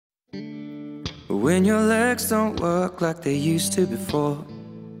When your legs don't work like they used to before,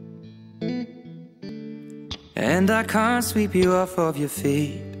 and I can't sweep you off of your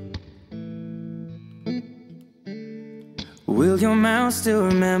feet, will your mouth still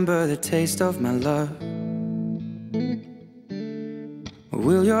remember the taste of my love?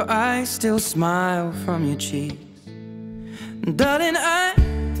 Will your eyes still smile from your cheeks? Darling, I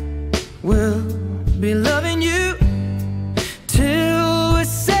will be loving you till we're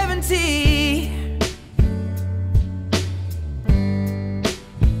 70.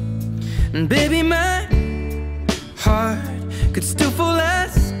 And baby, my heart could still fall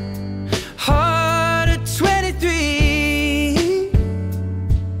as hard at 23.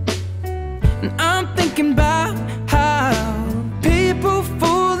 And I'm thinking about how people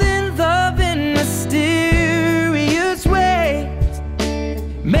fall in love in mysterious ways.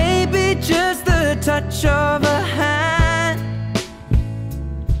 Maybe just the touch of a hand.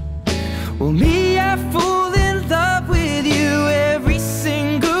 Well, me, I fall in love with you every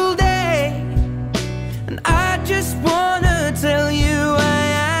single day, and I just wanna tell you I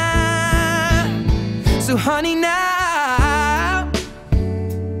am. So honey, now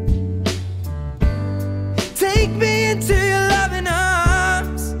take me into your loving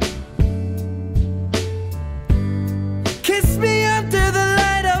arms. Kiss me under the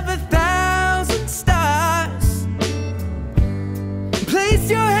light of 1,000 stars. Place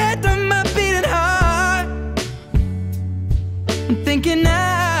your head on my beating heart. I'm thinking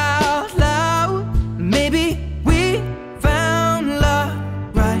out loud, maybe we found love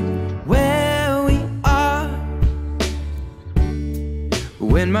right where we are.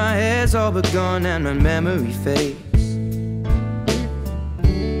 When my hair's all but gone and my memory fades,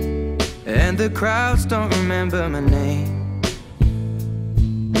 and the crowds don't remember my name,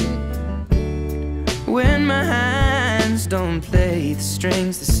 when my hands don't play the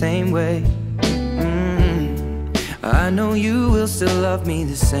strings the same way, I know you will still love me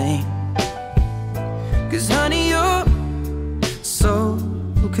the same. 'Cause honey, your soul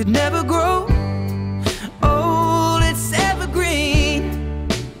could never grow old, it's evergreen.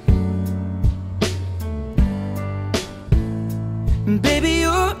 And baby,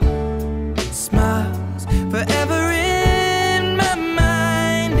 your smile's forever in my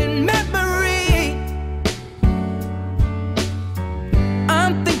mind and memory.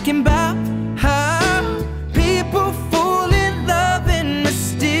 I'm thinking about how people fall in love in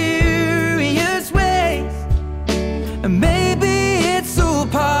mysterious ways, and maybe it's all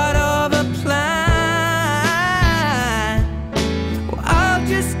part of a plan. Well, I'll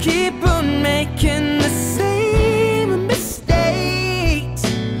just keep on making the same mistakes,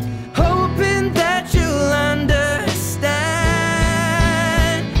 hoping that you'll understand.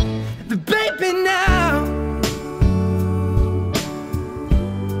 But baby, now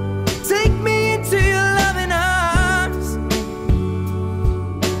take me into your loving arms.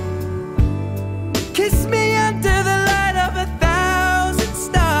 Kiss me under the light of 1,000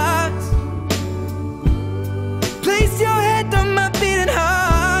 stars. Place your head on my beating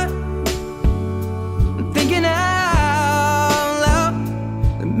heart. I'm thinking out loud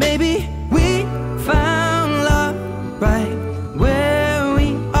that maybe we found love right where we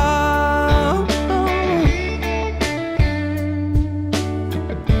are.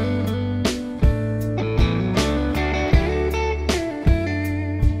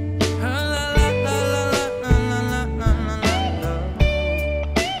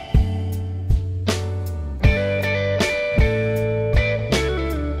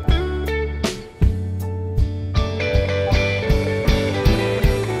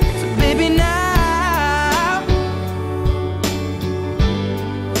 So baby, now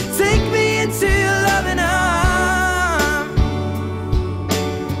take me into your loving arms.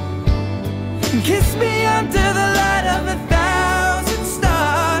 Kiss me under the light of 1,000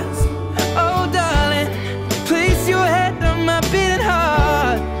 stars. Oh darling, place your head on my beating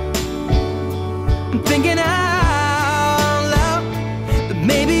heart. I'm thinking